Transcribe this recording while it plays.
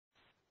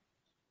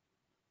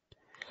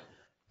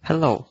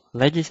Hello,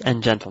 ladies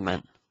and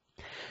gentlemen.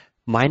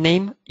 My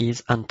name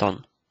is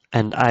Anton,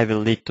 and I will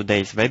lead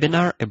today's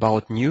webinar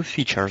about new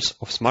features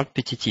of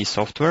SmartPTT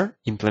software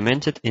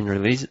implemented in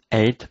release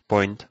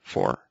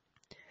 8.4.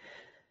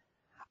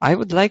 I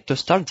would like to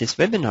start this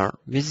webinar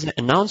with the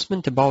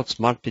announcement about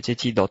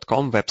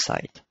smartptt.com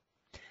website.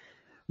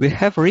 We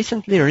have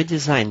recently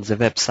redesigned the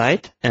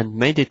website and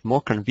made it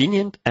more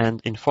convenient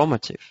and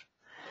informative.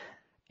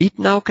 It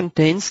now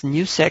contains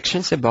new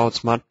sections about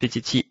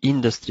SmartPTT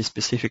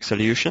industry-specific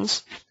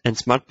solutions and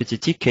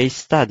SmartPTT case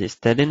studies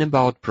telling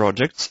about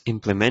projects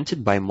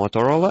implemented by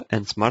Motorola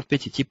and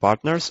SmartPTT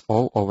partners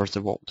all over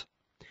the world.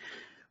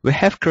 We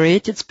have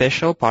created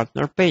special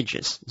partner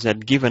pages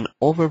that give an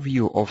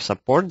overview of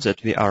support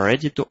that we are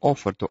ready to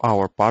offer to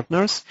our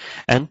partners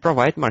and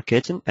provide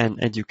marketing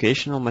and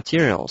educational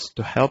materials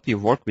to help you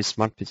work with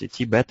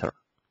SmartPTT better.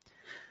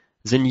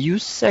 The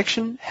news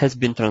section has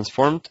been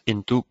transformed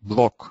into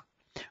blog,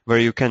 where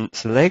you can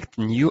select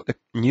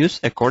news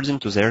according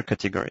to their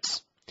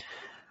categories.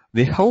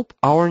 We hope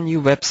our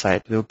new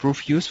website will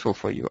prove useful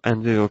for you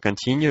and we will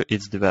continue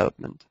its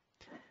development.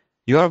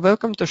 You are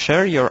welcome to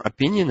share your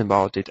opinion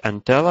about it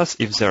and tell us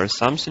if there is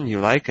something you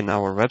like in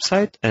our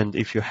website and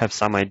if you have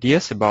some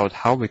ideas about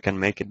how we can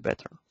make it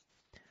better.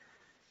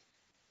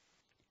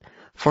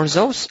 For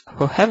those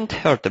who haven't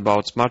heard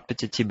about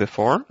SmartPTT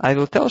before, I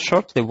will tell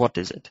shortly what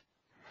is it.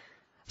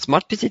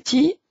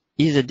 SmartPTT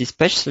is a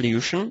dispatch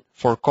solution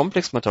for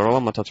complex Motorola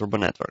MOTOTRBO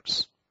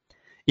networks.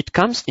 It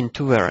comes in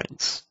two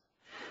variants.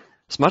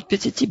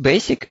 SmartPTT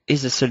Basic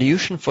is a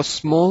solution for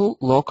small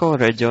local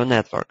radio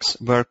networks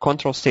where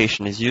control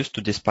station is used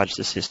to dispatch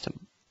the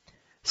system.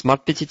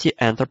 SmartPTT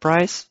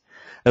Enterprise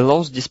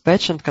allows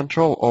dispatch and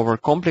control over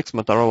complex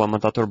Motorola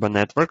MOTOTRBO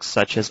networks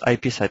such as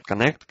IP Site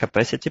Connect,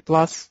 Capacity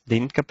Plus,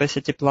 Link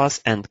Capacity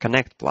Plus, and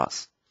Connect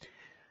Plus.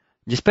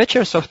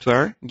 Dispatcher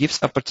software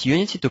gives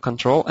opportunity to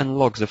control and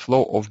log the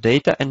flow of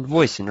data and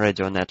voice in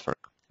radio network,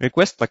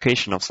 request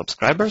location of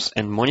subscribers,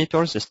 and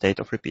monitor the state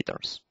of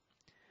repeaters.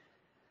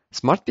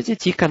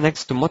 SmartPTT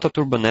connects to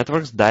MOTOTRBO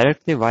networks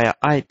directly via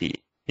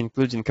IP,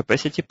 including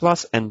Capacity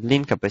Plus and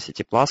Link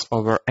Capacity Plus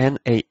over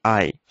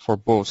NAI for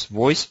both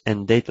voice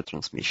and data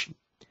transmission.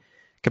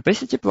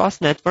 Capacity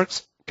Plus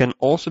networks can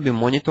also be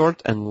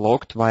monitored and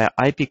logged via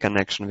IP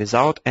connection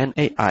without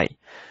NAI,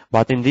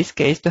 but in this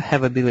case, to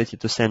have ability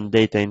to send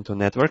data into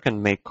network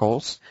and make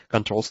calls,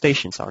 control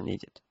stations are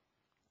needed.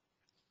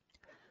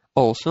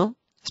 Also,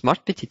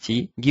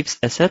 SmartPTT gives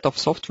a set of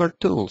software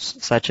tools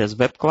such as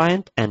web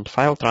client and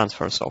file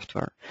transfer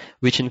software,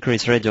 which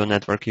increase radio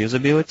network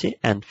usability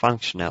and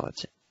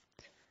functionality.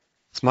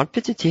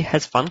 SmartPTT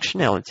has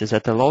functionality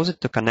that allows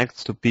it to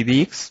connect to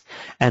PBX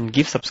and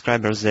give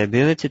subscribers the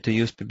ability to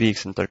use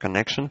PBX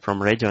interconnection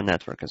from radio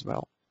network as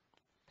well.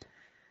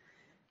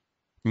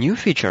 New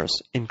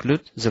features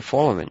include the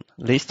following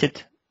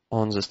listed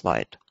on the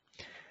slide.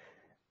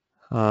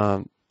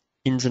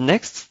 In the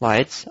next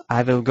slides,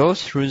 I will go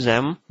through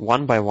them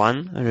one by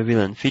one,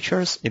 revealing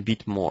features a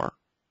bit more.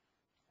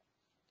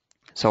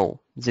 So,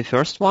 the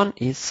first one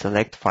is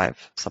Select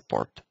 5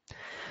 support.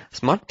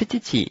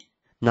 SmartPTT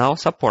now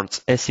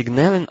supports a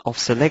signaling of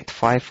Select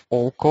 5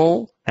 all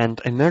call and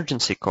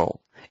emergency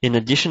call, in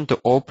addition to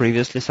all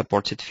previously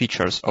supported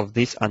features of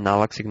this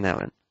analog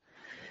signaling.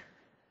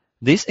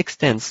 This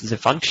extends the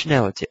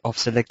functionality of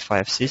Select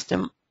 5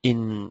 system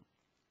when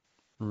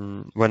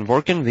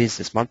working with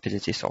the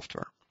SmartPTT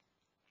software.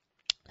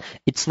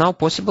 It's now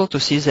possible to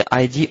see the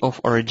ID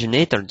of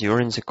originator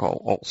during the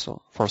call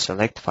also for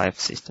Select 5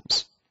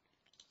 systems.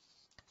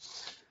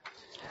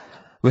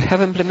 We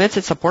have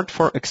implemented support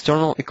for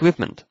external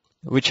equipment,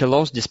 which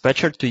allows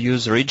dispatcher to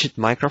use rigid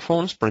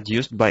microphones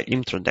produced by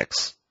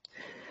Imtradex.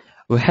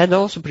 We had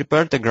also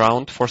prepared a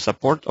ground for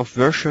support of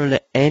virtually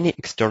any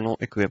external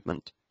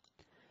equipment.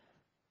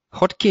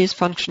 Hotkeys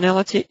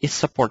functionality is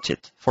supported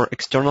for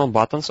external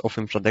buttons of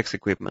Imtradex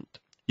equipment.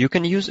 You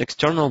can use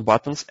external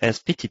buttons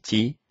as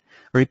PTT,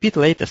 repeat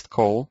latest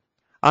call,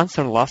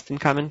 answer last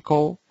incoming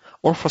call,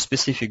 or for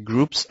specific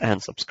groups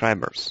and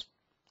subscribers.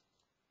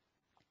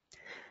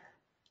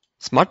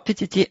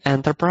 SmartPTT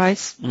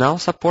Enterprise now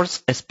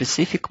supports a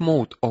specific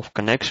mode of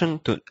connection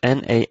to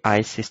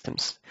NAI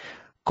systems,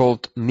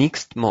 called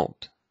Mixed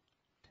Mode.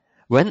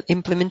 When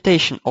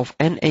implementation of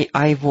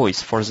NAI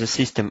voice for the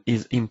system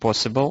is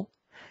impossible,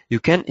 you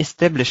can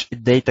establish a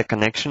data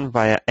connection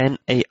via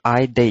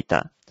NAI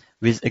data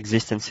with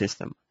existing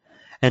system,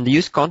 and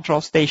use control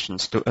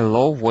stations to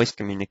allow voice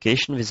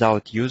communication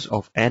without use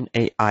of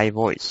NAI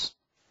voice.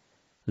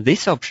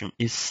 This option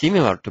is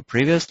similar to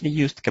previously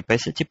used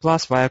Capacity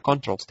Plus via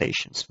control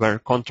stations, where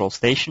control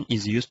station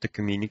is used to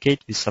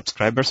communicate with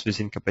subscribers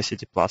within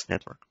Capacity Plus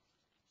network.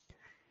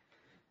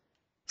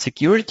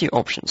 Security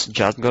options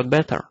just got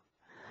better.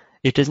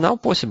 It is now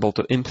possible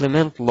to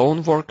implement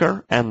lone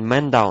worker and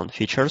man-down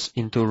features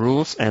into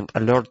rules and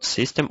alert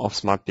system of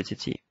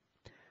SmartPTT.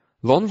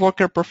 Lone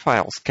worker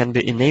profiles can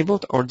be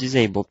enabled or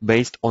disabled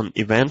based on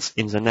events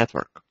in the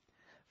network.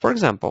 For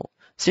example,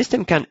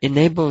 system can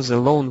enable the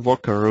lone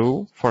worker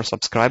rule for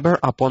subscriber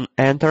upon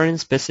entering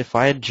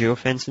specified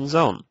geofencing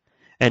zone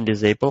and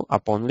disable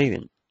upon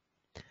leaving.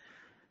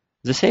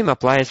 The same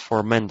applies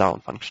for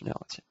man-down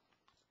functionality.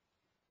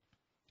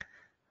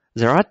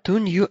 There are two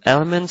new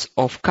elements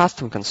of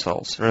custom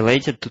consoles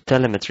related to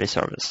telemetry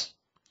service.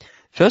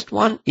 First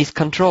one is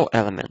control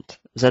element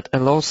that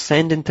allows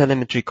sending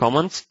telemetry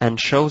commands and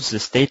shows the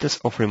status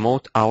of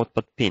remote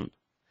output pin.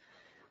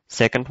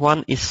 Second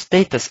one is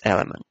status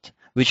element,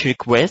 which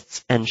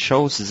requests and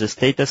shows the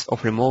status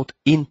of remote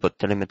input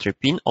telemetry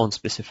pin on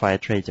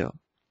specified radio.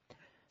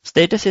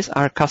 Statuses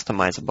are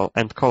customizable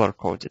and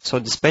color-coded, so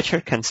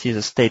dispatcher can see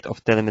the state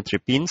of telemetry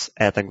pins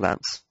at a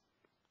glance.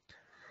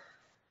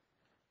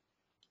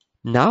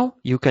 Now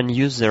you can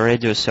use the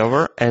radio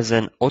server as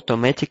an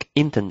automatic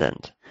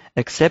intendant,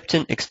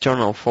 accepting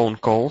external phone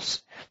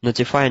calls,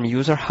 notifying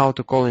user how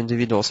to call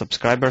individual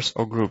subscribers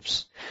or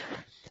groups.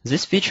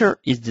 This feature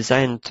is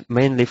designed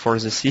mainly for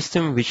the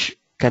system which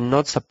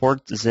cannot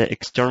support the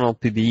external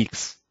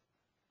PBX,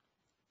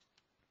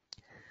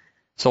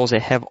 so they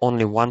have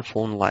only one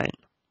phone line.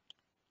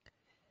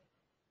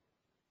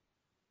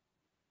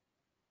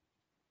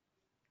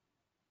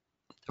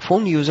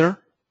 Phone user,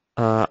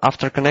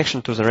 after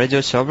connection to the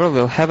radio server,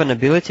 will have an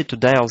ability to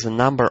dial the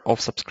number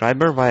of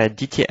subscriber via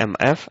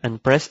DTMF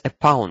and press a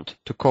pound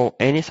to call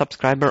any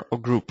subscriber or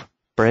group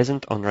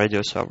present on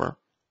radio server.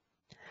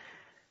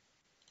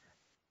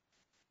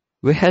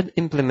 We had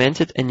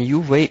implemented a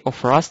new way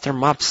of raster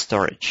map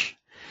storage,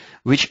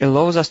 which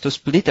allows us to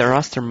split a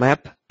raster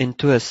map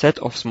into a set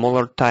of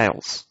smaller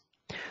tiles.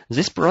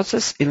 This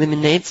process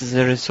eliminates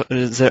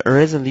the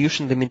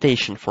resolution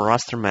limitation for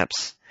raster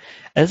maps.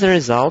 As a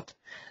result,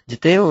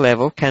 detail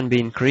level can be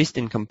increased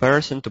in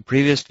comparison to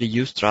previously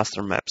used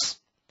raster maps.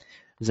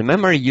 The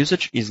memory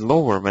usage is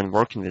lower when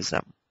working with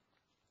them.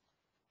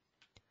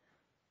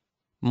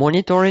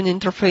 Monitoring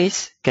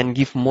interface can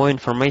give more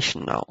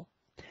information now.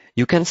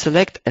 You can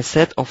select a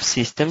set of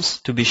systems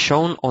to be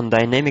shown on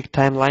dynamic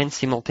timeline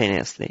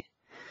simultaneously.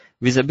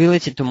 With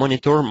ability to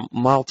monitor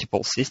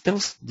multiple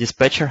systems,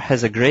 dispatcher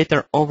has a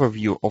greater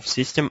overview of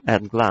system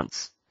at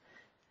glance.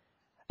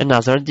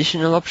 Another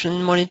additional option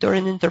in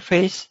monitoring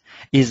interface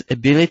is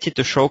ability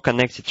to show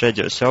connected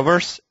radio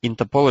servers in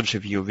topology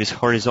view with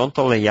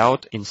horizontal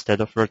layout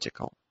instead of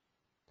vertical.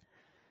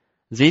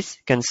 This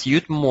can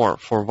suit more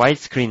for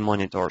widescreen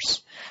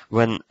monitors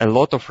when a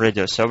lot of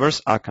radio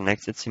servers are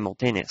connected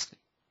simultaneously.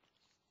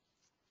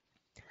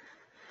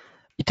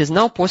 It is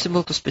now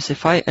possible to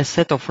specify a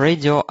set of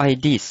radio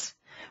IDs,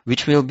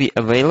 which will be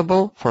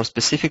available for a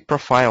specific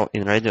profile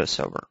in radio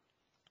server.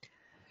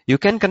 You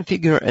can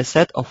configure a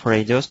set of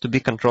radios to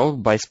be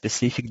controlled by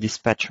specific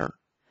dispatcher.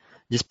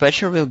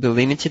 Dispatcher will be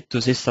limited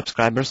to these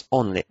subscribers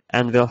only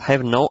and will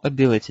have no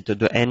ability to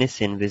do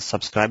anything with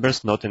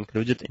subscribers not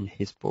included in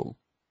his pool.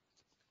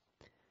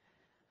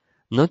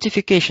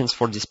 Notifications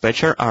for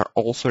dispatcher are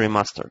also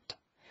remastered.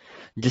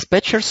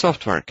 Dispatcher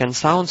software can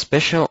sound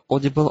special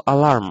audible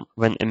alarm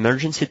when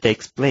emergency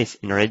takes place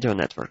in radio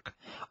network,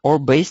 or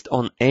based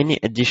on any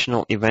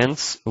additional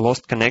events,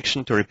 lost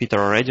connection to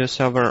repeater or radio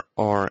server,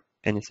 or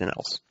anything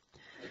else.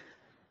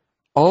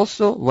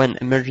 Also, when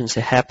emergency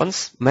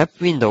happens, map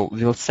window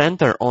will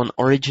center on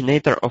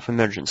originator of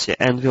emergency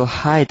and will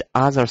hide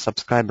other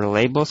subscriber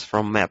labels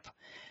from map,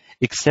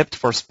 except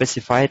for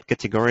specified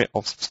category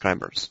of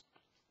subscribers.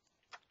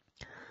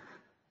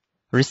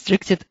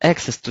 Restricted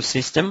access to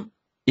system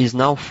is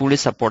now fully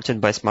supported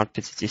by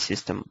SmartPTT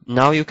system.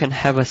 Now you can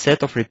have a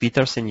set of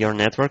repeaters in your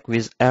network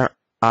with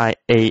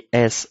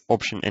RIAS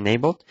option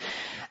enabled,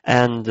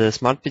 and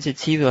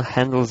SmartPTT will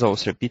handle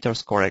those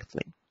repeaters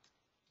correctly.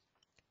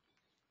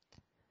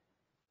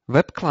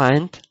 Web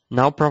client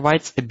now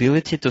provides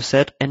ability to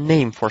set a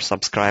name for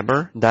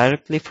subscriber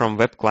directly from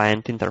web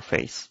client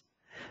interface.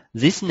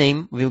 This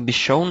name will be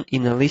shown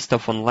in a list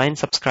of online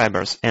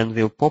subscribers and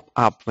will pop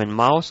up when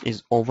mouse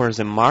is over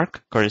the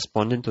mark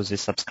corresponding to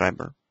this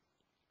subscriber.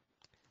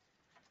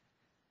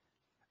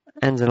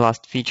 And the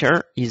last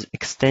feature is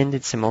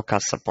extended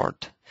simulcast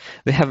support.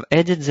 We have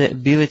added the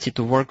ability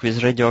to work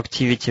with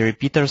radioactivity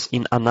repeaters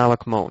in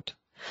analog mode.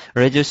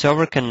 Radio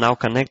server can now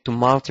connect to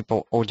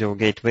multiple audio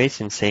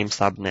gateways in same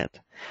subnet.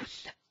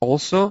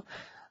 Also,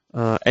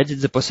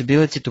 added the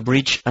possibility to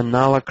bridge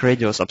analog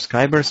radio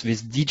subscribers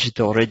with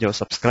digital radio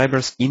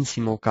subscribers in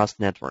simulcast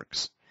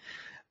networks.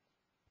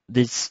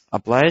 This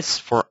applies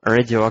for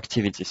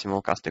radioactivity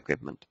simulcast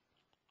equipment.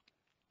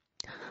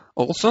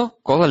 Also,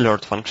 call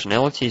alert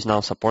functionality is now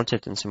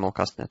supported in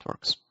simulcast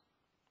networks.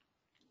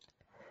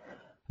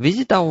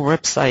 Visit our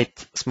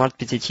website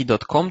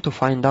smartptt.com to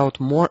find out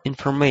more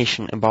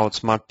information about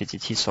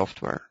SmartPTT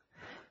software.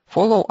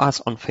 Follow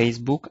us on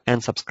Facebook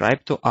and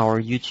subscribe to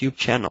our YouTube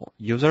channel,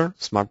 user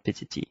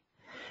SmartPTT.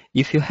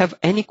 If you have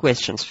any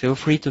questions, feel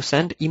free to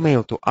send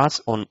email to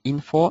us on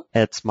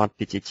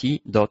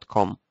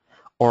info@smartptt.com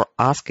or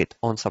ask it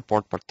on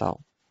support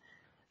portal.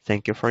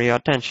 Thank you for your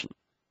attention.